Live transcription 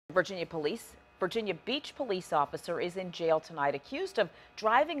Virginia Beach police officer is in jail tonight, accused of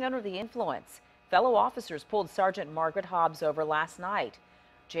driving under the influence. Fellow officers pulled Sergeant Margaret Hobbs over last night.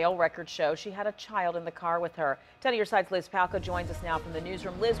 Jail records show she had a child in the car with her. 10 on your side's Liz Palka joins us now from the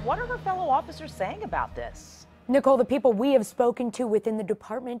newsroom. Liz, what are her fellow officers saying about this? Nicole, the people we have spoken to within the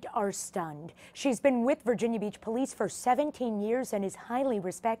department are stunned. She's been with Virginia Beach Police for 17 years and is highly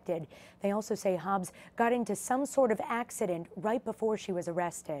respected. They also say Hobbs got into some sort of accident right before she was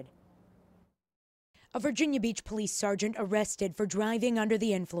arrested. A Virginia Beach police sergeant arrested for driving under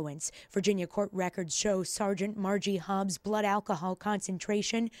the influence. Virginia court records show Sergeant Margie Hobbs' blood alcohol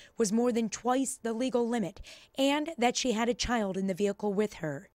concentration was more than twice the legal limit, and that she had a child in the vehicle with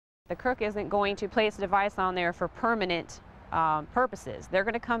her. The crook isn't going to place a device on there for permanent purposes. They're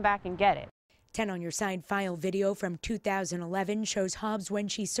going to come back and get it. 10 on your side file video from 2011 shows Hobbs when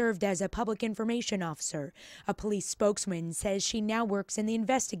she served as a public information officer. A police spokesman says she now works in the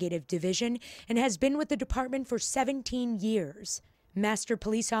investigative division and has been with the department for 17 years. Master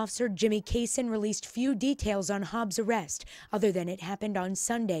Police Officer Jimmy Kaysen released few details on Hobbs' arrest, other than it happened on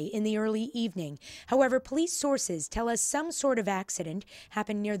Sunday in the early evening. However, police sources tell us some sort of accident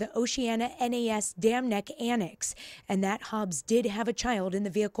happened near the Oceana NAS Dam Neck Annex, and that Hobbs did have a child in the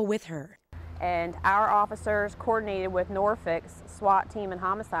vehicle with her. And our officers coordinated with Norfolk's SWAT team and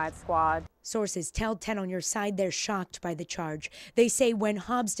homicide squad. Sources tell 10 on your side they're shocked by the charge. They say when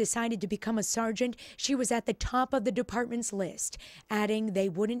Hobbs decided to become a sergeant, she was at the top of the department's list, adding they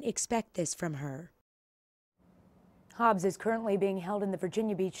wouldn't expect this from her. Hobbs is currently being held in the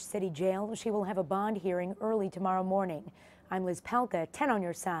Virginia Beach City Jail. She will have a bond hearing early tomorrow morning. I'm Liz Palka, 10 on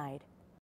your side.